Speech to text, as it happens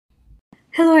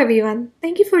Hello everyone.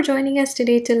 Thank you for joining us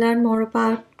today to learn more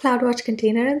about CloudWatch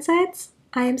Container Insights.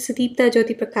 I am Sudeepta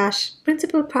Jyoti Prakash,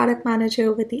 Principal Product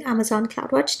Manager with the Amazon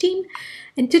CloudWatch team,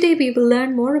 and today we will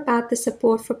learn more about the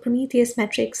support for Prometheus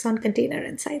metrics on Container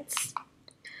Insights.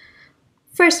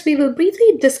 First, we will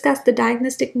briefly discuss the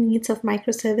diagnostic needs of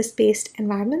microservice-based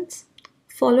environments,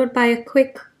 followed by a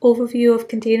quick overview of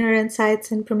Container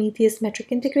Insights and Prometheus metric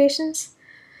integrations.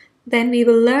 Then we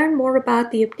will learn more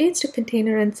about the updates to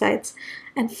Container Insights,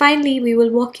 and finally we will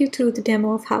walk you through the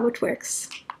demo of how it works.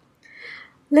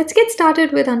 Let's get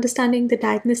started with understanding the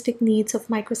diagnostic needs of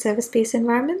microservice-based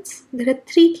environments. There are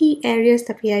three key areas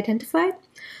that we identified.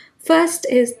 First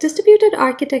is distributed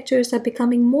architectures are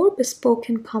becoming more bespoke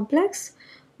and complex,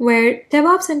 where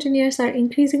DevOps engineers are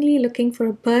increasingly looking for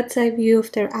a bird's-eye view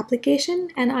of their application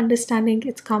and understanding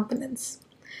its components.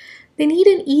 They need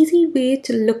an easy way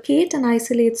to locate and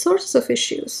isolate sources of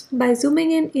issues by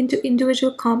zooming in into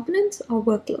individual components or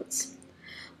workloads.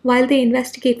 While they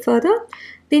investigate further,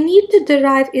 they need to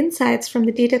derive insights from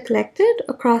the data collected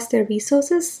across their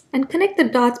resources and connect the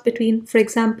dots between, for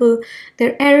example,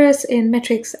 their errors in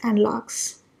metrics and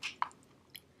logs.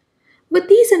 With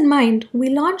these in mind, we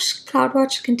launched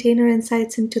CloudWatch Container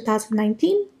Insights in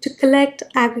 2019 to collect,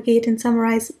 aggregate, and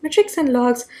summarize metrics and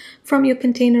logs from your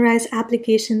containerized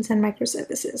applications and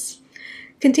microservices.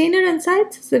 Container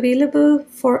Insights is available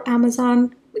for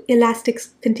Amazon Elastic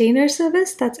Container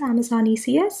Service, that's Amazon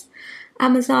ECS,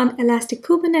 Amazon Elastic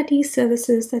Kubernetes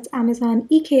Services, that's Amazon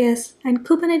EKS, and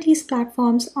Kubernetes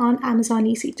platforms on Amazon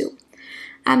EC2.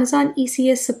 Amazon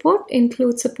ECS support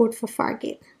includes support for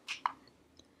Fargate.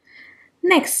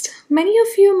 Next, many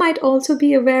of you might also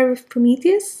be aware of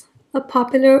Prometheus, a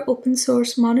popular open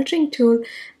source monitoring tool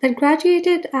that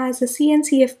graduated as a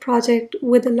CNCF project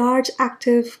with a large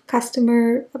active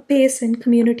customer base and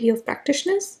community of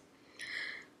practitioners.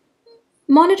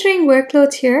 Monitoring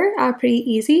workloads here are pretty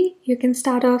easy. You can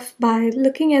start off by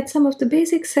looking at some of the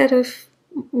basic set of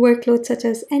workloads such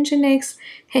as Nginx,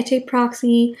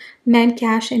 HAProxy,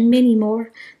 Memcache, and many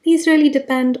more. These really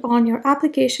depend on your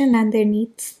application and their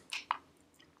needs.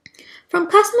 From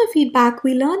customer feedback,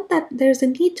 we learned that there's a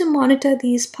need to monitor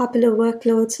these popular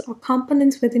workloads or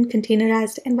components within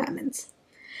containerized environments.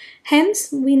 Hence,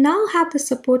 we now have the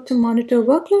support to monitor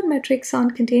workload metrics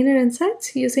on Container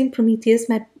Insights using Prometheus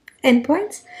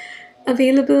endpoints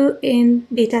available in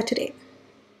beta today.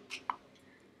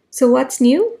 So what's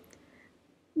new?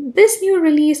 This new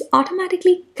release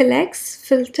automatically collects,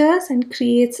 filters, and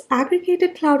creates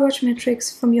aggregated CloudWatch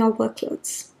metrics from your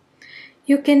workloads.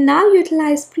 You can now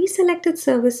utilize pre-selected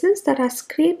services that are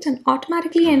scraped and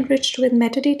automatically enriched with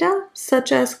metadata,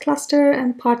 such as cluster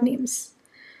and pod names.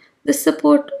 This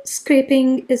support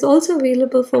scraping is also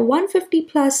available for 150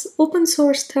 plus open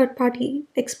source third-party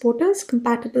exporters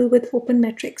compatible with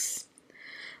OpenMetrics.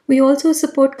 We also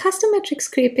support custom metric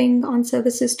scraping on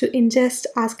services to ingest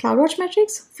as CloudWatch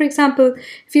metrics. For example,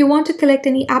 if you want to collect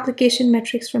any application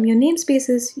metrics from your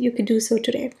namespaces, you could do so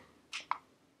today.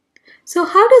 So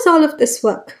how does all of this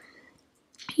work?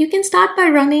 You can start by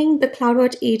running the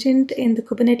CloudWatch agent in the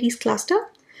Kubernetes cluster.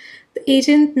 The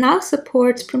agent now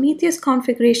supports Prometheus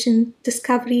configuration,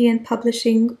 discovery, and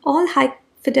publishing all high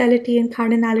fidelity and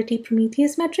cardinality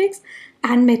Prometheus metrics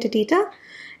and metadata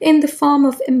in the form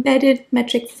of embedded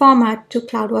metric format to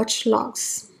CloudWatch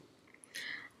logs.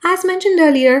 As mentioned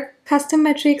earlier, custom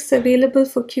metrics available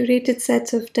for curated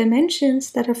sets of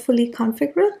dimensions that are fully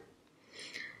configurable.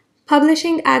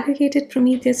 Publishing aggregated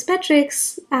Prometheus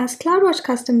metrics as CloudWatch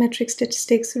custom metric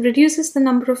statistics reduces the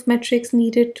number of metrics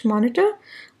needed to monitor,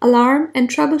 alarm, and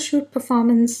troubleshoot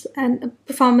performance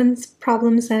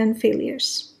problems and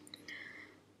failures.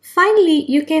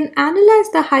 Finally, you can analyze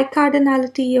the high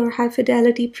cardinality or high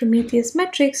fidelity Prometheus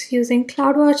metrics using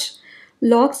CloudWatch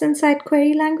logs inside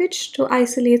query language to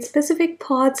isolate specific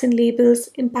pods and labels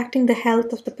impacting the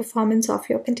health of the performance of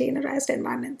your containerized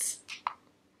environments.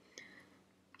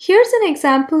 Here's an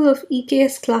example of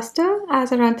EKS cluster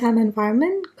as a runtime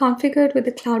environment configured with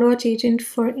the CloudWatch agent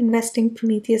for investing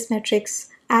Prometheus metrics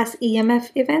as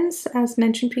EMF events, as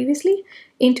mentioned previously,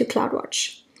 into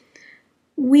CloudWatch.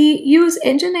 We use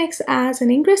Nginx as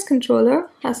an ingress controller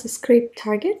as a scrape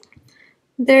target.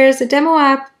 There's a demo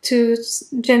app to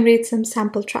generate some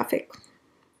sample traffic.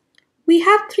 We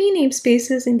have three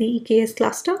namespaces in the EKS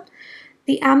cluster: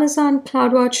 the Amazon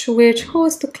CloudWatch, which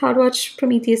hosts the CloudWatch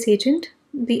Prometheus agent,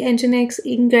 the Nginx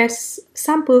ingress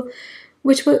sample,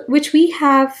 which we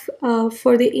have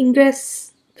for the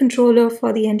ingress controller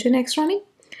for the Nginx running,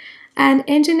 and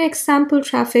Nginx sample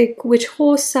traffic, which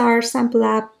hosts our sample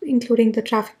app, including the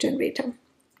traffic generator.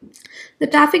 The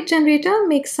traffic generator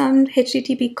makes some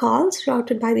HTTP calls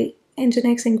routed by the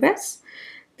Nginx Ingress.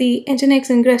 The Nginx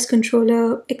Ingress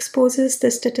controller exposes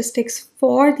the statistics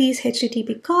for these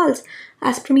HTTP calls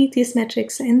as Prometheus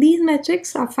metrics, and these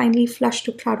metrics are finally flushed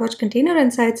to CloudWatch Container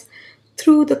Insights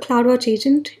through the CloudWatch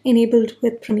agent enabled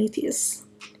with Prometheus.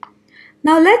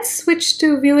 Now let's switch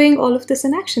to viewing all of this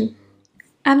in action.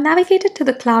 I've navigated to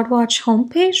the CloudWatch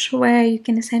homepage where you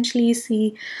can essentially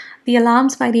see the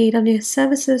alarms by the AWS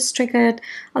services triggered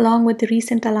along with the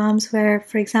recent alarms where,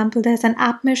 for example, there's an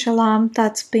app mesh alarm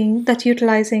that's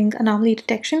utilizing anomaly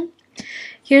detection.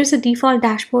 Here's a default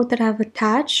dashboard that I've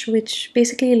attached, which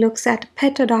basically looks at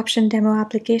pet adoption demo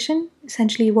application,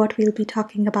 essentially what we'll be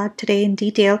talking about today in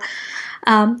detail.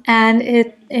 And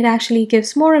it actually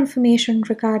gives more information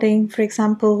regarding, for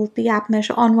example, the app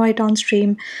mesh envoy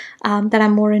downstream that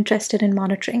I'm more interested in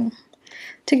monitoring.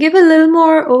 To give a little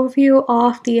more overview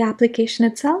of the application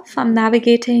itself, I'm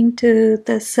navigating to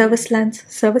the Service Lens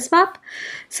Service Map.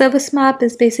 Service Map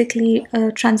is basically a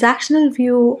transactional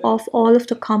view of all of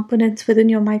the components within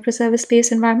your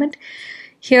microservice-based environment.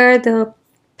 Here, the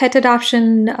Pet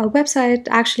Adoption website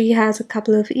actually has a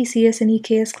couple of ECS and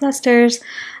EKS clusters,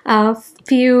 a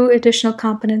few additional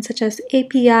components such as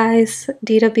APIs,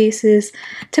 databases,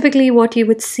 typically what you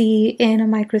would see in a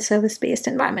microservice-based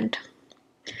environment.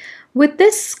 With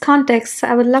this context,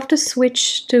 I would love to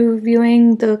switch to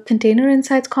viewing the Container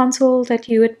Insights console that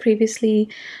you had previously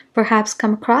perhaps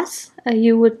come across.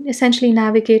 You would essentially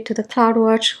navigate to the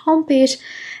CloudWatch homepage,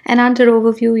 and under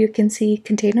Overview, you can see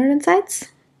Container Insights.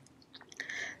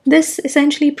 This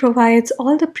essentially provides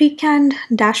all the pre-canned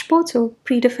dashboards or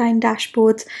predefined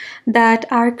dashboards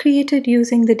that are created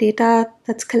using the data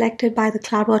that's collected by the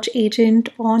CloudWatch agent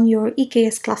on your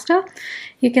EKS cluster.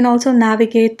 You can also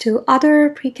navigate to other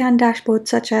pre-canned dashboards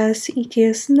such as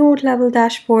EKS node level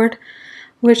dashboard,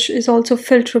 which is also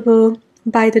filterable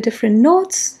by the different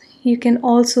nodes. You can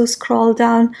also scroll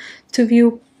down to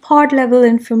view pod level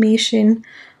information,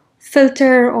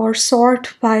 filter or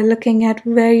sort by looking at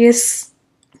various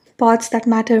pods that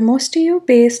matter most to you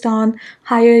based on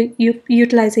higher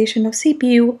utilization of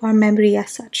CPU or memory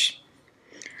as such.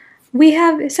 We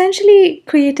have essentially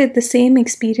created the same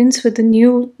experience with the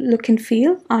new look and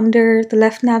feel under the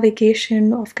left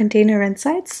navigation of Container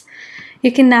Insights.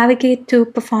 You can navigate to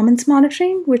Performance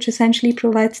Monitoring, which essentially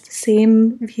provides the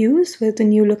same views with the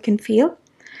new look and feel.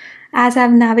 As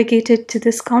I've navigated to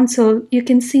this console, you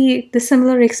can see the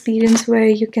similar experience where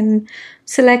you can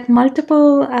select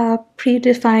multiple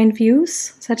predefined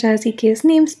views, such as EKS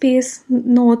namespace,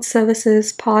 nodes,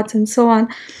 services, pods, and so on,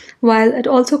 while it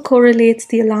also correlates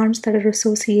the alarms that are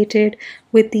associated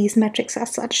with these metrics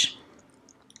as such.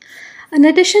 In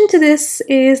addition to this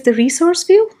is the resource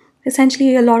view.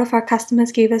 Essentially, a lot of our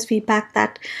customers gave us feedback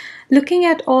that looking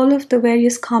at all of the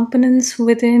various components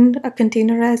within a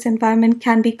containerized environment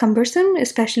can be cumbersome,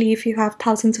 especially if you have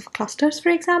thousands of clusters, for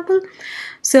example.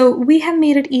 So we have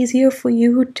made it easier for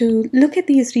you to look at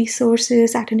these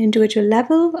resources at an individual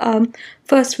level.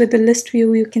 First, with the list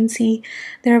view, you can see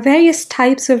there are various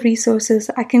types of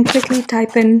resources. I can quickly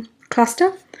type in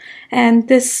cluster, and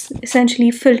this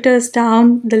essentially filters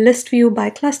down the list view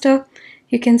by cluster.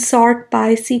 You can sort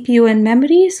by CPU and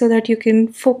memory so that you can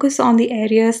focus on the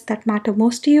areas that matter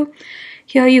most to you.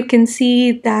 Here you can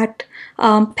see that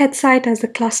pet site as a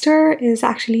cluster is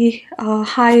actually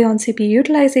high on CPU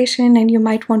utilization, and you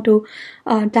might want to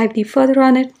dive deep further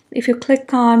on it. If you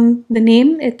click on the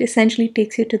name, it essentially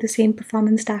takes you to the same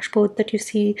performance dashboard that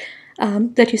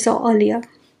you saw earlier.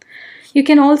 You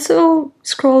can also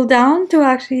scroll down to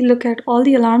actually look at all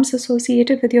the alarms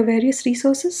associated with your various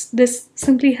resources. This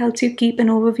simply helps you keep an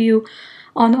overview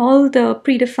on all the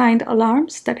predefined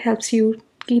alarms. That helps you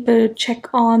keep a check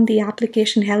on the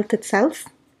application health itself.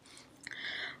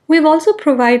 We've also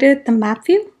provided the map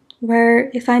view,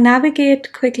 where if I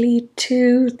navigate quickly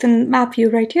to the map view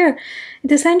right here,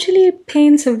 it essentially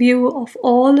paints a view of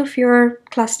all of your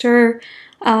cluster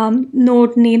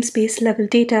node namespace level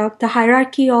data, the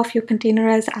hierarchy of your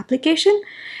containerized application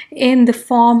in the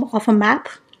form of a map.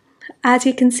 As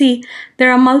you can see,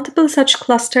 there are multiple such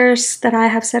clusters that I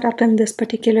have set up in this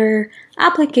particular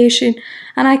application,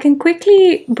 and I can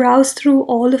quickly browse through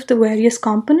all of the various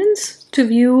components to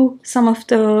view some of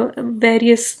the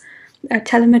various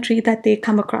telemetry that they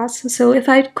come across. So if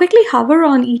I quickly hover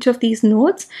on each of these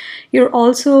nodes, you're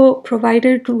also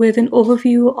provided with an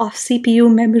overview of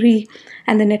CPU, memory,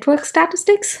 and the network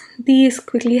statistics. These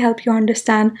quickly help you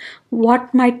understand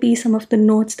what might be some of the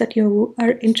nodes that you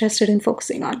are interested in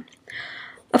focusing on.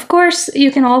 Of course,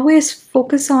 you can always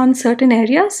focus on certain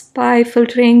areas by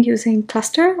filtering using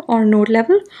cluster or node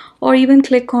level, or even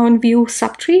click on view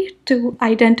subtree to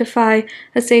identify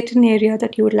a certain area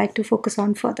that you would like to focus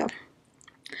on further.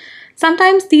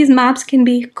 Sometimes these maps can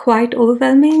be quite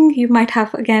overwhelming. You might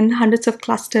have, again, hundreds of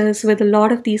clusters with a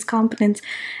lot of these components,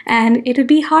 and it would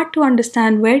be hard to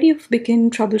understand where you begin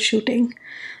troubleshooting.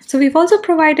 So we've also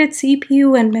provided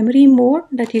CPU and memory mode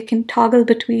that you can toggle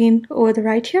between over the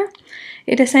right here.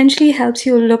 It essentially helps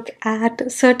you look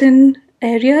at certain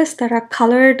areas that are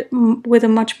colored with a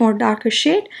much more darker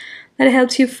shade. That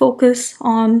helps you focus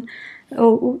on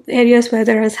areas where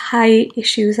there is high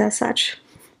issues as such.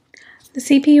 The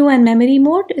CPU and memory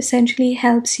mode essentially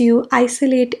helps you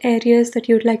isolate areas that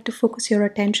you'd like to focus your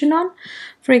attention on.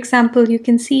 For example, you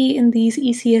can see in these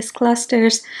ECS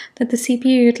clusters that the CPU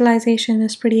utilization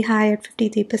is pretty high at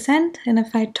 53%. And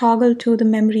if I toggle to the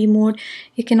memory mode,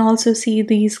 you can also see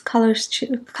these color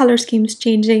schemes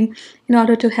changing in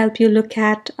order to help you look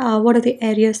at what are the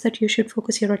areas that you should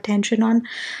focus your attention on.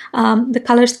 The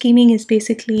color scheming is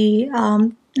basically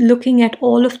looking at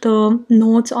all of the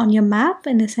nodes on your map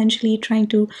and essentially trying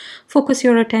to focus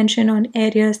your attention on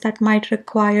areas that might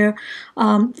require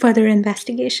further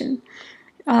investigation.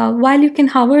 While you can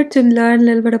hover to learn a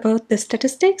little bit about the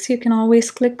statistics, you can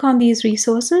always click on these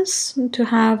resources to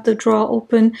have the drawer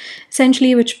open,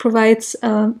 essentially, which provides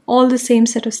all the same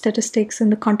set of statistics in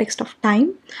the context of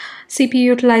time. CPU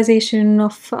utilization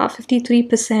of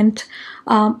 53%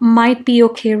 might be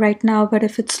okay right now, but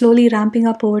if it's slowly ramping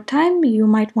up over time, you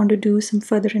might want to do some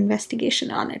further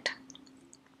investigation on it.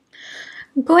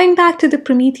 Going back to the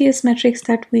Prometheus metrics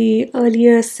that we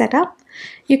earlier set up,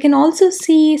 you can also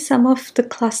see some of the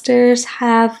clusters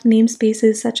have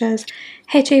namespaces such as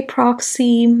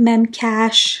HAProxy,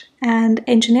 Memcache, and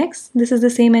Nginx. This is the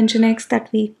same Nginx that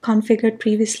we configured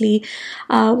previously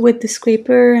with the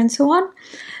scraper and so on.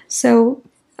 So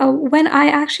when I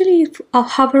actually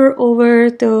hover over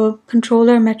the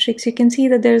controller metrics, you can see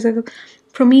that there's a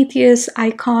Prometheus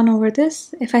icon over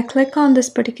this. If I click on this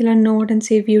particular node and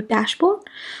say View Dashboard,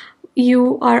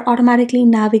 you are automatically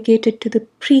navigated to the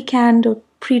pre-canned or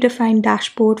predefined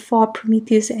dashboard for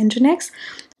Prometheus Nginx,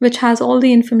 which has all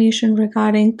the information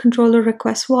regarding controller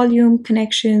request volume,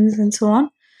 connections, and so on.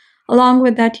 Along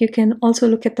with that, you can also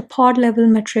look at the pod level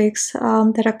metrics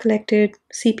that are collected,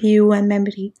 CPU and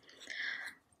memory.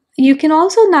 You can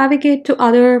also navigate to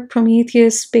other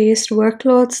Prometheus-based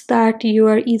workloads that you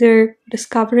are either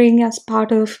discovering as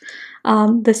part of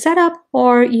the setup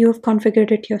or you have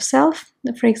configured it yourself.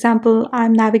 For example,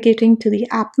 I'm navigating to the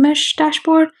app mesh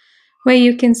dashboard where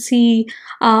you can see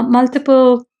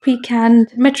multiple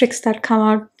pre-canned metrics that come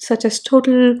out, such as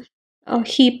total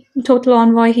heap, total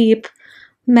envoy heap,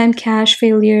 Memcache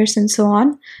failures, and so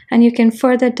on. And you can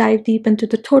further dive deep into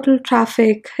the total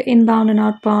traffic, inbound and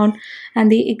outbound,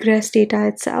 and the egress data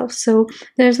itself. So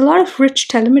there's a lot of rich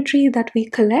telemetry that we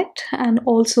collect and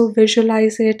also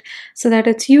visualize it so that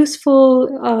it's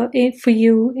useful for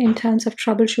you in terms of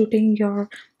troubleshooting your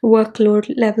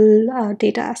workload level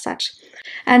data as such.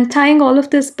 And tying all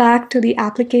of this back to the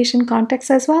application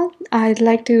context as well, I'd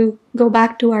like to go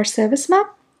back to our service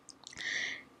map.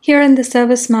 Here in the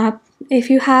service map, if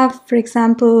you have, for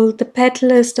example, the pet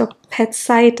list or pet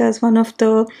site as one of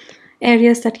the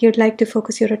areas that you'd like to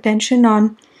focus your attention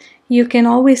on, you can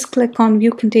always click on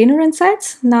View Container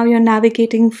Insights. Now you're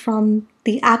navigating from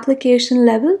the application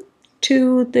level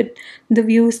to the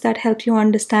views that help you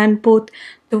understand both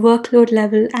the workload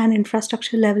level and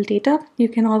infrastructure level data. You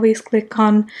can always click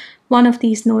on one of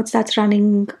these nodes that's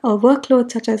running a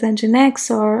workload such as Nginx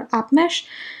or AppMesh,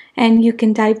 and you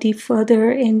can dive deep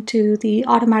further into the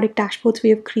automatic dashboards we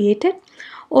have created,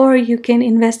 or you can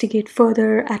investigate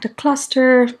further at a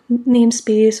cluster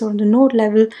namespace or the node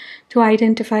level to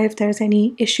identify if there's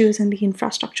any issues in the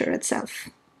infrastructure itself.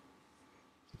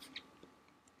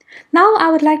 Now I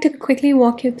would like to quickly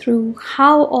walk you through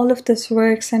how all of this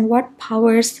works and what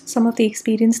powers some of the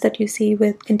experience that you see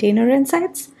with Container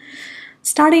Insights.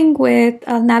 Starting with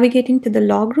navigating to the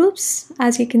log groups.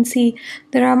 As you can see,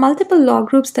 there are multiple log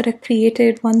groups that are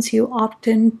created once you opt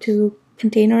in to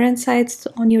Container Insights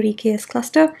on your EKS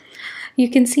cluster. You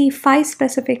can see 5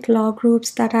 specific log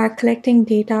groups that are collecting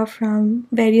data from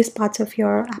various parts of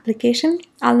your application.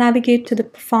 I'll navigate to the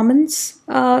performance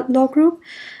log group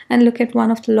and look at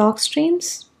one of the log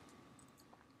streams.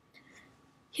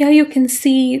 Here you can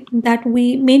see that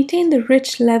we maintain the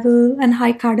rich level and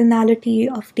high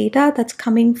cardinality of data that's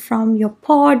coming from your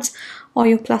pods or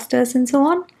your clusters and so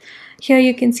on. Here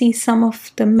you can see some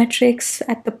of the metrics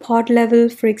at the pod level,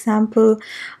 for example,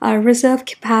 reserve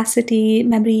capacity,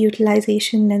 memory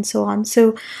utilization, and so on.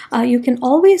 So you can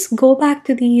always go back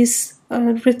to these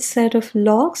rich set of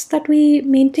logs that we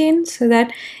maintain, so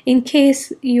that in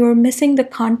case you're missing the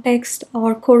context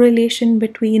or correlation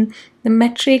between the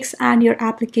metrics and your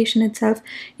application itself,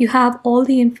 you have all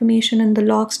the information in the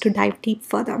logs to dive deep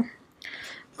further.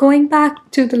 Going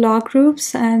back to the log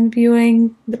groups and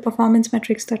viewing the performance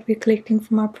metrics that we're collecting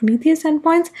from our Prometheus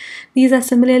endpoints, these are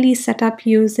similarly set up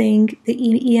using the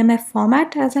EMF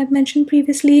format, as I've mentioned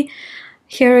previously.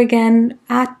 Here again,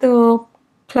 at the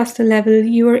cluster level,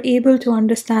 you are able to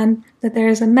understand that there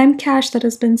is a memcache that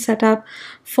has been set up,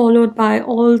 followed by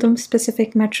all the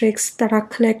specific metrics that are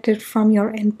collected from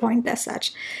your endpoint as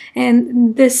such.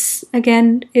 And this,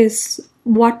 again, is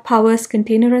what powers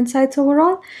Container Insights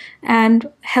overall and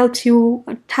helps you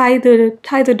tie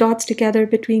the dots together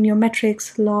between your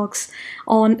metrics, logs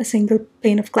on a single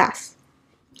pane of glass.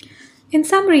 In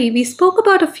summary, we spoke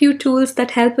about a few tools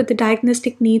that help with the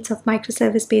diagnostic needs of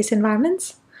microservice-based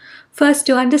environments. First,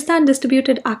 to understand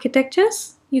distributed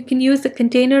architectures, you can use the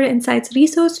Container Insights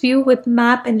resource view with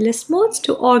map and list modes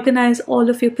to organize all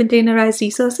of your containerized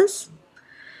resources.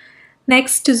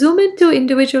 Next, to zoom into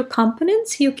individual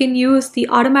components, you can use the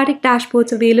automatic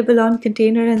dashboards available on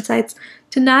Container Insights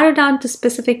to narrow down to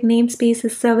specific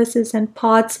namespaces, services, and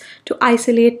pods to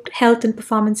isolate health and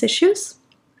performance issues.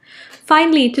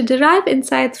 Finally, to derive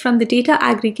insights from the data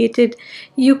aggregated,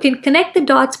 you can connect the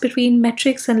dots between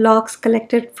metrics and logs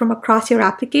collected from across your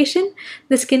application.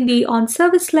 This can be on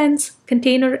Service Lens,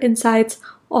 Container Insights,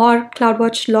 or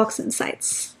CloudWatch Logs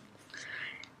Insights.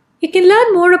 You can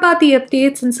learn more about the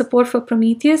updates and support for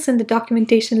Prometheus in the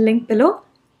documentation link below.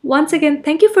 Once again,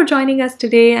 thank you for joining us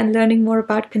today and learning more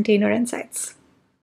about Container Insights.